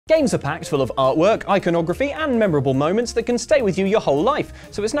Games are packed full of artwork, iconography, and memorable moments that can stay with you your whole life,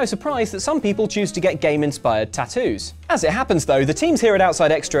 so it's no surprise that some people choose to get game-inspired tattoos. As it happens though, the teams here at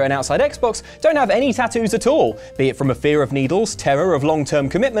Outside Xtra and Outside Xbox don't have any tattoos at all, be it from a fear of needles, terror of long-term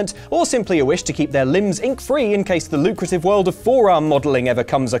commitment, or simply a wish to keep their limbs ink-free in case the lucrative world of forearm modelling ever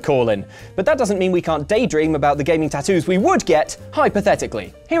comes a-callin'. But that doesn't mean we can't daydream about the gaming tattoos we would get,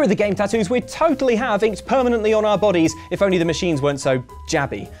 hypothetically. Here are the game tattoos we'd totally have inked permanently on our bodies if only the machines weren't so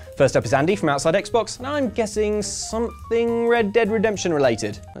jabby. First up is Andy from Outside Xbox, and I'm guessing something Red Dead Redemption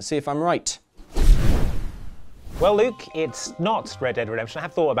related. Let's see if I'm right. Well, Luke, it's not Red Dead Redemption. I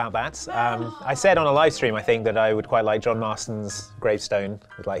have thought about that. I said on a live stream, I think, that I would quite like John Marston's gravestone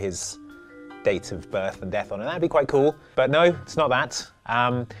with like his date of birth and death on it. That'd be quite cool. But no, it's not that.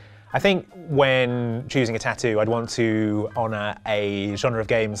 I think when choosing a tattoo, I'd want to honour a genre of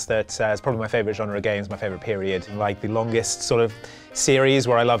games that is probably my favourite genre of games, my favourite period, like the longest sort of series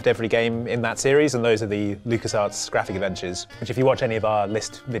where I loved every game in that series, and those are the LucasArts graphic adventures, which if you watch any of our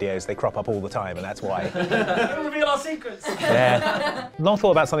list videos, they crop up all the time, and that's why. Don't reveal our secrets! Yeah. Long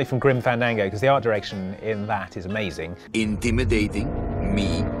thought about something from Grim Fandango, because the art direction in that is amazing. Intimidating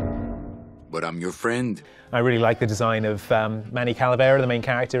me, but I'm your friend. I really like the design of Manny Calavera, the main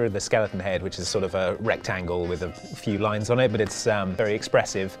character, the skeleton head, which is sort of a rectangle with a few lines on it, but it's very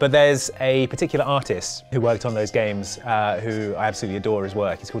expressive. But there's a particular artist who worked on those games who I absolutely adore his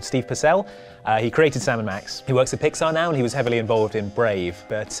work. He's called Steve Purcell. He created Sam & Max. He works at Pixar now, and he was heavily involved in Brave,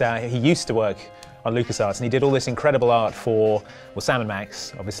 but he used to work on LucasArts, and he did all this incredible art for, well, Sam &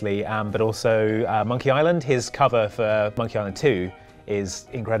 Max, obviously, but also Monkey Island. His cover for Monkey Island 2 is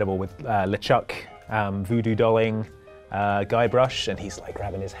incredible with LeChuck voodoo dolling Guybrush, and he's like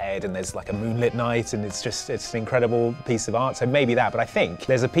grabbing his head, and there's like a moonlit night, and it's an incredible piece of art. So maybe that, but I think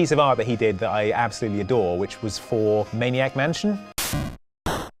there's a piece of art that he did that I absolutely adore, which was for Maniac Mansion.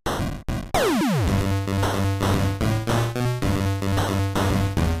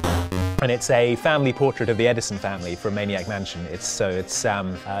 And it's a family portrait of the Edison family from Maniac Mansion. It's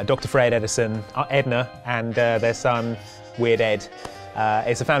Dr. Fred Edison, Edna, and their son, Weird Ed.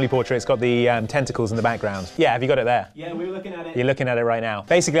 It's a family portrait. It's got the tentacles in the background. Yeah, have you got it there? Yeah, we're looking at it. You're looking at it right now.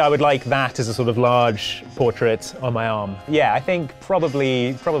 Basically, I would like that as a sort of large portrait on my arm. Yeah, I think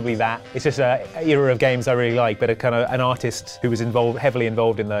probably that. It's just an era of games I really like, but a kind of an artist who was heavily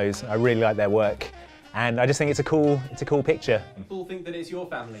involved in those. I really like their work. And I just think it's a cool picture. People think that it's your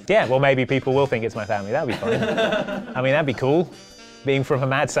family. Yeah, well, maybe people will think it's my family. That'd be fun. I mean, that'd be cool. Being from a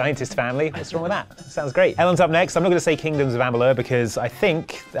mad scientist family, what's wrong with that? Sounds great. Ellen's up next. I'm not going to say Kingdoms of Amalur because I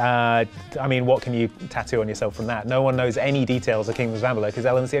think, I mean, what can you tattoo on yourself from that? No one knows any details of Kingdoms of Amalur because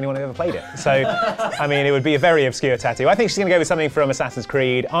Ellen's the only one who ever played it. So, I mean, it would be a very obscure tattoo. I think she's going to go with something from Assassin's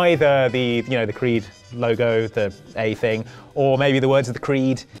Creed, either the Creed logo, the A thing, or maybe the words of the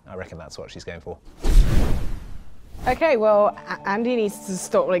Creed. I reckon that's what she's going for. Okay, well, Andy needs to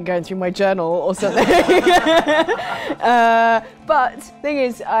stop like going through my journal or something. But thing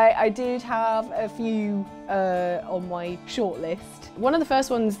is, I did have a few on my shortlist. One of the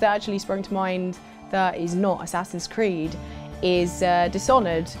first ones that actually sprung to mind that is not Assassin's Creed is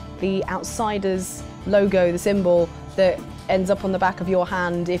Dishonored, the Outsiders logo, the symbol that ends up on the back of your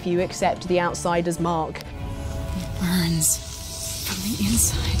hand if you accept the Outsiders mark. It burns from the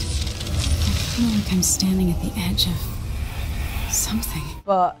inside. I feel like I'm standing at the edge of something.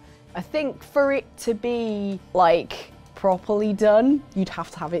 But I think for it to be like properly done, you'd have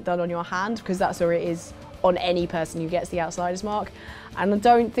to have it done on your hand because that's where it is on any person who gets the Outsiders mark. And I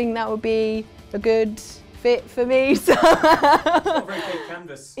don't think that would be a good fit for me. So Not very big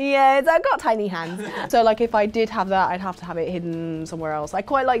canvas. yeah, I've got tiny hands. So like if I did have that, I'd have to have it hidden somewhere else. I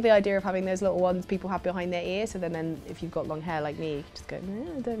quite like the idea of having those little ones people have behind their ear, so then if you've got long hair like me, you can just go,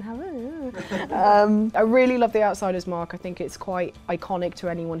 I don't have it. I really love the Outsiders mark. I think it's quite iconic to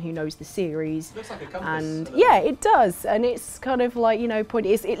anyone who knows the series. It looks like a compass. And yeah, it does. And it's kind of like, you know,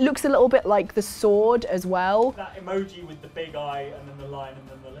 it looks a little bit like the sword as well. That emoji with the big eye and then the line and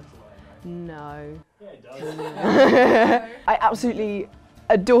then the little eye. No. Yeah, it does. I absolutely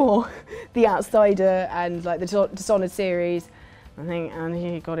adore the Outsider and like the Dishonored series. I think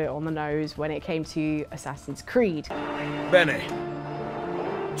Andy got it on the nose when it came to Assassin's Creed. Benny,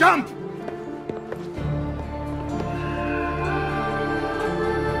 jump!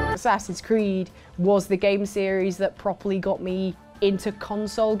 Assassin's Creed was the game series that properly got me into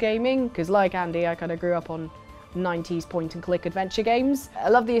console gaming because like Andy, I kind of grew up on 90s point-and-click adventure games. I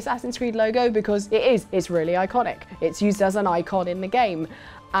love the Assassin's Creed logo because it's really iconic. It's used as an icon in the game.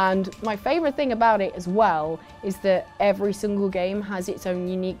 And my favourite thing about it as well is that every single game has its own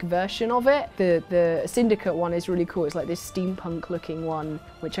unique version of it. The Syndicate one is really cool. It's like this steampunk looking one,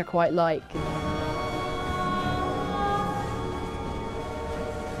 which I quite like.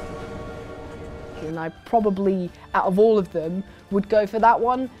 And I probably, out of all of them, would go for that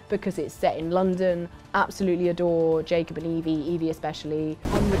one because it's set in London. Absolutely adore Jacob and Evie, Evie especially.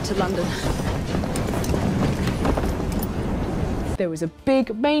 Onward to London. There was a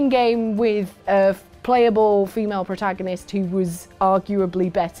big main game with a playable female protagonist who was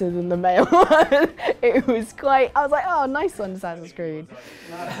arguably better than the male one. It was quite, I was like, oh, nice one, Assassin's Creed.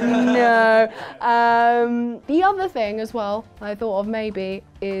 No. The other thing as well I thought of maybe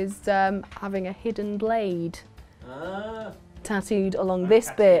is having a hidden blade tattooed along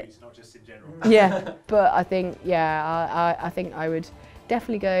this bit. Not just in general. Yeah, but I think, yeah, I think I would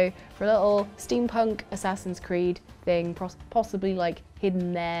definitely go for a little steampunk Assassin's Creed thing, possibly like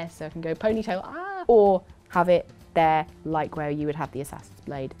hidden there so I can go ponytail, or have it there like where you would have the Assassin's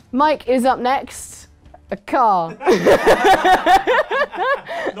Blade. Mike is up next. A car.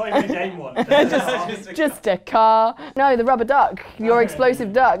 Not even a game one. just a car. No, the rubber duck, your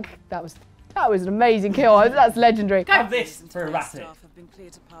explosive duck. That was an amazing kill. That's legendary. Have this for a rapid.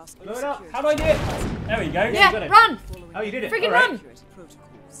 Blow it up. How do I do it? There we go. Yeah, you got it. run! Oh, you did it. Freaking All right. run!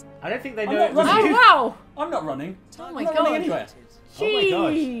 I don't think they I'm know not it was running. you. Oh, wow! I'm not running. Oh my I'm not running God. anywhere.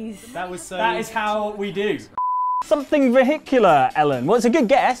 Jeez. That was so. That is how we do. Something vehicular, Ellen. Well, it's a good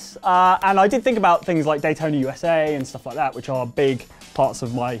guess, and I did think about things like Daytona USA and stuff like that, which are big parts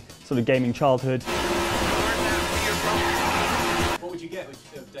of my sort of gaming childhood. What would you get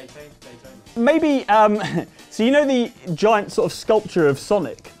with Daytona? Maybe, so you know the giant sort of sculpture of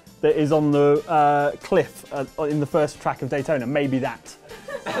Sonic that is on the cliff in the first track of Daytona? Maybe that.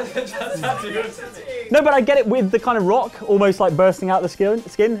 No, but I get it with the kind of rock, almost like bursting out the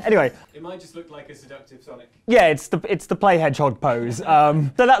skin. Anyway. It might just look like a seductive Sonic. Yeah, it's the play hedgehog pose.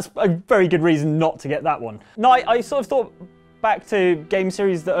 So that's a very good reason not to get that one. No, I sort of thought back to game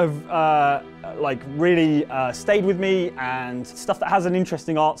series that have like really stayed with me and stuff that has an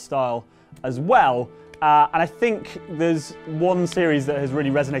interesting art style as well. And I think there's one series that has really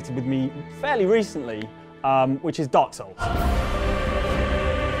resonated with me fairly recently, which is Dark Souls.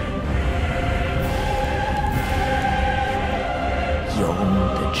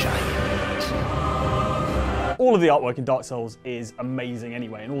 The giant. All of the artwork in Dark Souls is amazing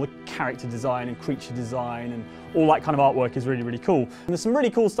anyway, and all the character design and creature design and all that kind of artwork is really, really cool. And there's some really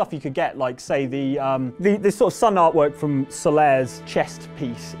cool stuff you could get, like say the sort of sun artwork from Solaire's chest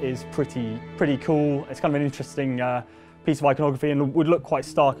piece is pretty cool. It's kind of an interesting piece of iconography and would look quite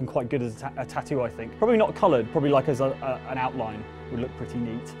stark and quite good as a tattoo, I think. Probably not coloured, probably like as an outline would look pretty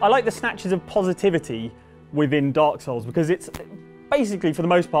neat. I like the snatches of positivity within Dark Souls because it's basically, for the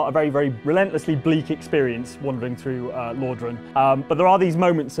most part, a very, very relentlessly bleak experience wandering through Lordran. But there are these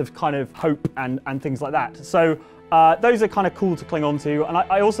moments of kind of hope and things like that. So those are kind of cool to cling on to. And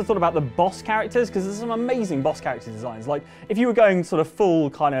I also thought about the boss characters, because there's some amazing boss character designs. Like, if you were going sort of full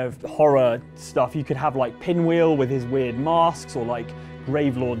kind of horror stuff, you could have like Pinwheel with his weird masks, or like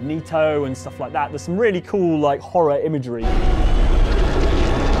Gravelord Nito and stuff like that. There's some really cool like horror imagery.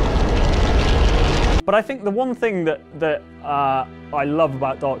 But I think the one thing that I love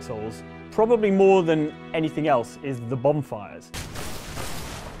about Dark Souls, probably more than anything else, is the bonfires.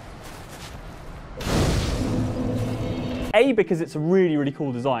 A, because it's a really, really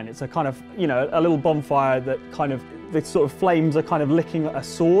cool design. It's a kind of, you know, a little bonfire that kind of, the sort of flames are kind of licking a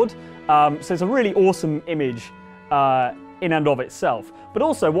sword. So it's a really awesome image in and of itself. But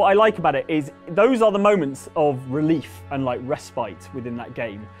also what I like about it is those are the moments of relief and like respite within that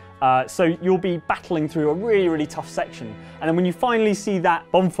game. So you'll be battling through a really, really tough section. And then when you finally see that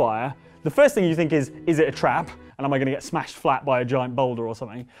bonfire, the first thing you think is it a trap? And am I going to get smashed flat by a giant boulder or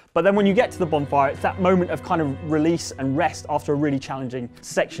something? But then when you get to the bonfire, it's that moment of kind of release and rest after a really challenging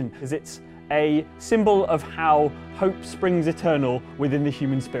section, because it's a symbol of how hope springs eternal within the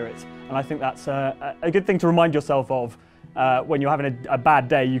human spirit. And I think that's a good thing to remind yourself of when you're having a bad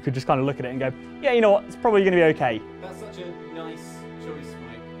day. You could just kind of look at it and go, yeah, you know what, it's probably going to be okay. That's such a nice choice,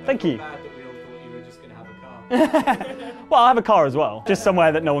 Mike. Thank you. Bad that we all thought you were just going to have a car. Well, I have a car as well, just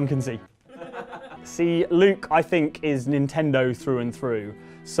somewhere that no one can see. See, Luke, I think, is Nintendo through and through.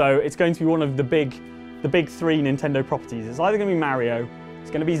 So it's going to be one of the big three Nintendo properties. It's either going to be Mario,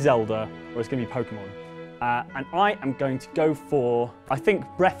 it's going to be Zelda, or it's going to be Pokemon. And I am going to go for, I think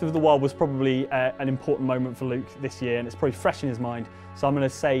Breath of the Wild was probably an important moment for Luke this year, and it's probably fresh in his mind. So I'm going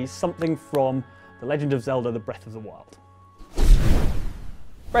to say something from The Legend of Zelda, The Breath of the Wild.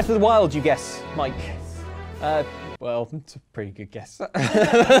 Breath of the Wild, you guess, Mike? Well, it's a pretty good guess.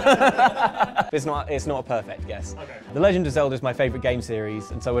 It's not a perfect guess. Okay. The Legend of Zelda is my favourite game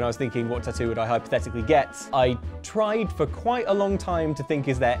series, and so when I was thinking what tattoo would I hypothetically get, I tried for quite a long time to think,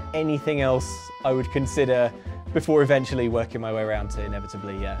 is there anything else I would consider before eventually working my way around to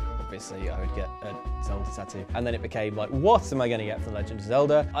inevitably, yeah, obviously I would get a Zelda tattoo. And then it became like, what am I going to get from Legend of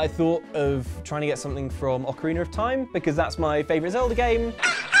Zelda? I thought of trying to get something from Ocarina of Time, because that's my favourite Zelda game.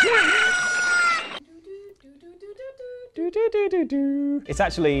 It's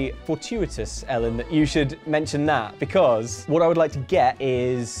actually fortuitous, Ellen, that you should mention that, because what I would like to get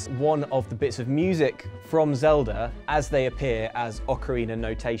is one of the bits of music from Zelda as they appear as Ocarina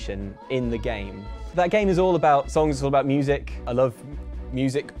notation in the game. That game is all about songs, it's all about music. I love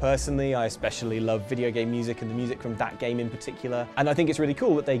music personally. I especially love video game music and the music from that game in particular. And I think it's really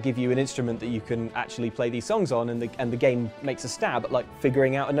cool that they give you an instrument that you can actually play these songs on, and the game makes a stab at like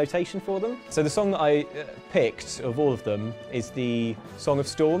figuring out a notation for them. So the song that I picked of all of them is the Song of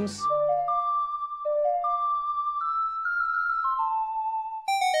Storms.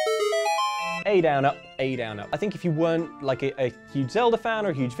 A down, up, A down, up. I think if you weren't like a huge Zelda fan or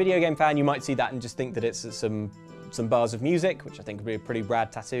a huge video game fan, you might see that and just think that it's some bars of music, which I think would be a pretty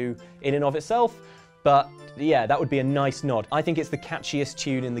rad tattoo in and of itself. But yeah, that would be a nice nod. I think it's the catchiest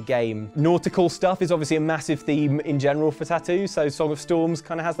tune in the game. Nautical stuff is obviously a massive theme in general for tattoos, so Song of Storms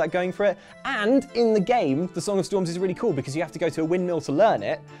kind of has that going for it. And in the game, the Song of Storms is really cool because you have to go to a windmill to learn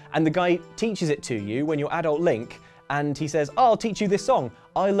it, and the guy teaches it to you when you're adult Link, and he says, oh, I'll teach you this song.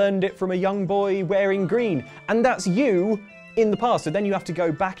 I learned it from a young boy wearing green. And that's you in the past. So then you have to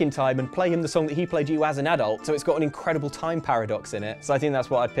go back in time and play him the song that he played you as an adult. So it's got an incredible time paradox in it. So I think that's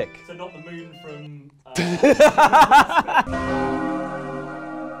what I'd pick. So not the moon from...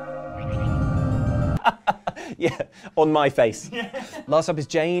 Yeah, on my face. Last up is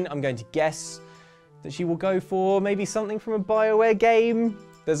Jane. I'm going to guess that she will go for maybe something from a BioWare game.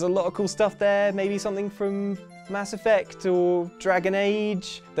 There's a lot of cool stuff there. Maybe something from Mass Effect or Dragon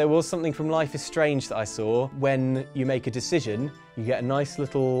Age. There was something from Life is Strange that I saw. When you make a decision, you get a nice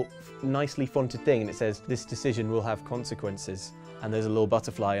little, nicely fonted thing, and it says, this decision will have consequences. And there's a little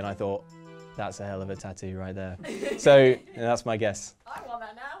butterfly, and I thought, that's a hell of a tattoo right there. So that's my guess. I want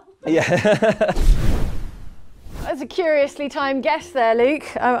that now. Yeah. That's a curiously timed guess there, Luke.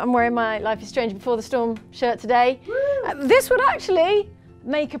 I'm wearing my Life is Strange Before the Storm shirt today. This would actually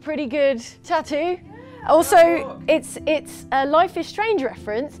make a pretty good tattoo. Also, it's a Life is Strange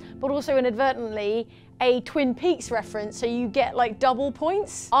reference, but also inadvertently a Twin Peaks reference, so you get like double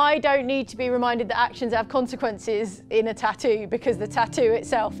points. I don't need to be reminded that actions have consequences in a tattoo, because the tattoo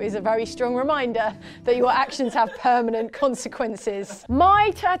itself is a very strong reminder that your actions have permanent consequences.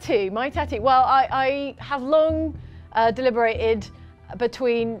 My tattoo, well, I have long deliberated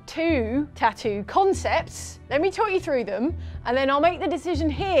between two tattoo concepts. Let me talk you through them, and then I'll make the decision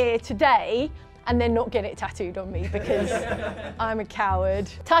here today and then not get it tattooed on me because I'm a coward.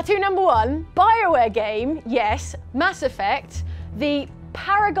 Tattoo number one, BioWare game, yes. Mass Effect, the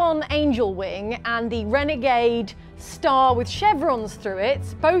Paragon Angel Wing and the Renegade star with chevrons through it,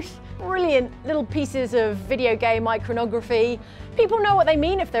 both brilliant little pieces of video game iconography. People know what they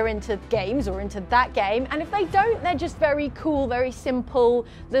mean if they're into games or into that game, and if they don't, they're just very cool, very simple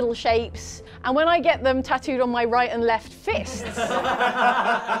little shapes. And when I get them tattooed on my right and left fists,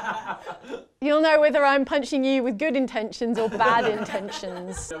 you'll know whether I'm punching you with good intentions or bad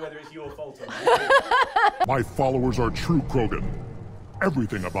intentions. So whether it's your fault or not. My followers are true Krogan.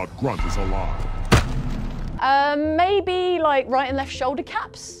 Everything about Grunt is a lie. Maybe like right and left shoulder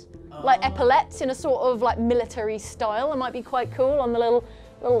caps, like epaulettes in a sort of like military style. It might be quite cool on the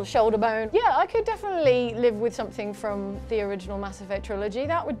little shoulder bone. Yeah, I could definitely live with something from the original Mass Effect trilogy.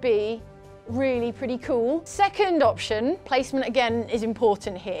 That would be really pretty cool. Second option, placement again is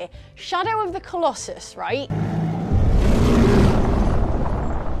important here. Shadow of the Colossus, right?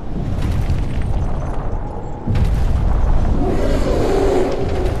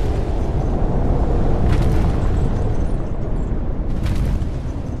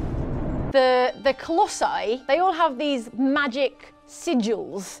 The Colossi, they all have these magic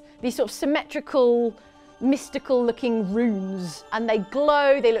sigils, these sort of symmetrical, mystical looking runes, and they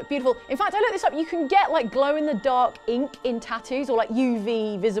glow, they look beautiful. In fact, I looked this up, you can get like glow in the dark ink in tattoos, or like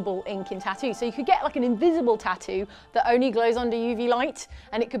UV visible ink in tattoos. So you could get like an invisible tattoo that only glows under UV light,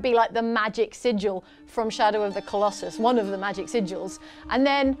 and it could be like the magic sigil from Shadow of the Colossus, one of the magic sigils. And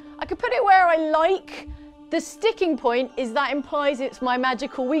then I could put it where I like. The sticking point is that implies it's my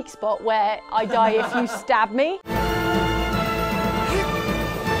magical weak spot where I die if you stab me.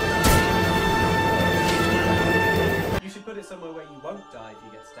 You should put it somewhere where you won't die if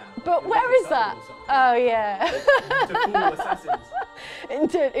you get But where is that? Oh yeah. To fool assassins.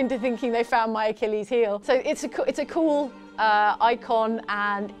 into thinking they found my Achilles heel. So it's a cool icon,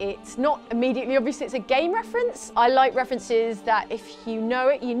 and it's not immediately obvious it's a game reference. I like references that if you know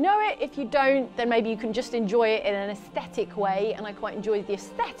it, you know it. If you don't, then maybe you can just enjoy it in an aesthetic way, and I quite enjoy the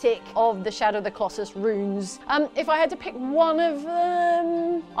aesthetic of the Shadow of the Colossus runes. If I had to pick one of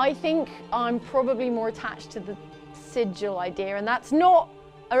them, I think I'm probably more attached to the sigil idea, and that's not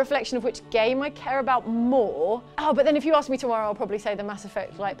a reflection of which game I care about more. Oh, but then if you ask me tomorrow, I'll probably say the Mass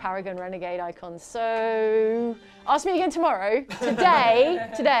Effect like Paragon Renegade icon. So ask me again tomorrow.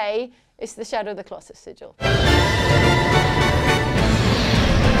 Today, it's the Shadow of the Colossus sigil.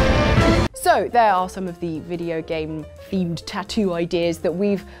 So there are some of the video game themed tattoo ideas that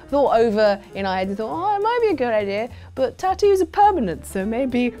we've thought over in our heads and thought, oh, it might be a good idea, but tattoos are permanent, so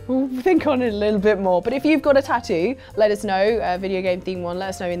maybe we'll think on it a little bit more. But if you've got a tattoo, let us know, a video game themed one, let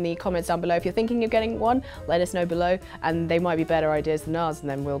us know in the comments down below. If you're thinking of getting one, let us know below, and they might be better ideas than ours, and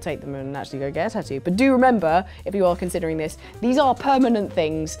then we'll take them and actually go get a tattoo. But do remember, if you are considering this, these are permanent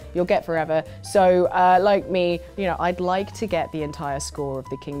things you'll get forever. So like me, you know, I'd like to get the entire score of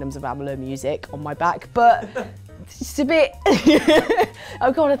the Kingdoms of Amalur music on my back, but it's a bit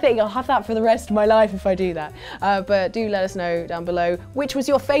I've got to think I'll have that for the rest of my life if I do that. But do let us know down below which was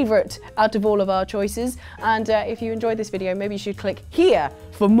your favourite out of all of our choices, and if you enjoyed this video, maybe you should click here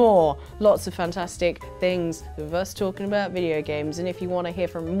for more. Lots of fantastic things of us talking about video games, and if you want to hear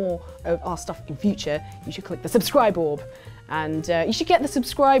from more of our stuff in future, you should click the subscribe orb, and you should get the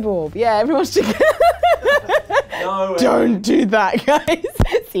subscribe orb. Yeah, everyone should. No way. Don't do that, guys.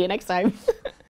 See you next time.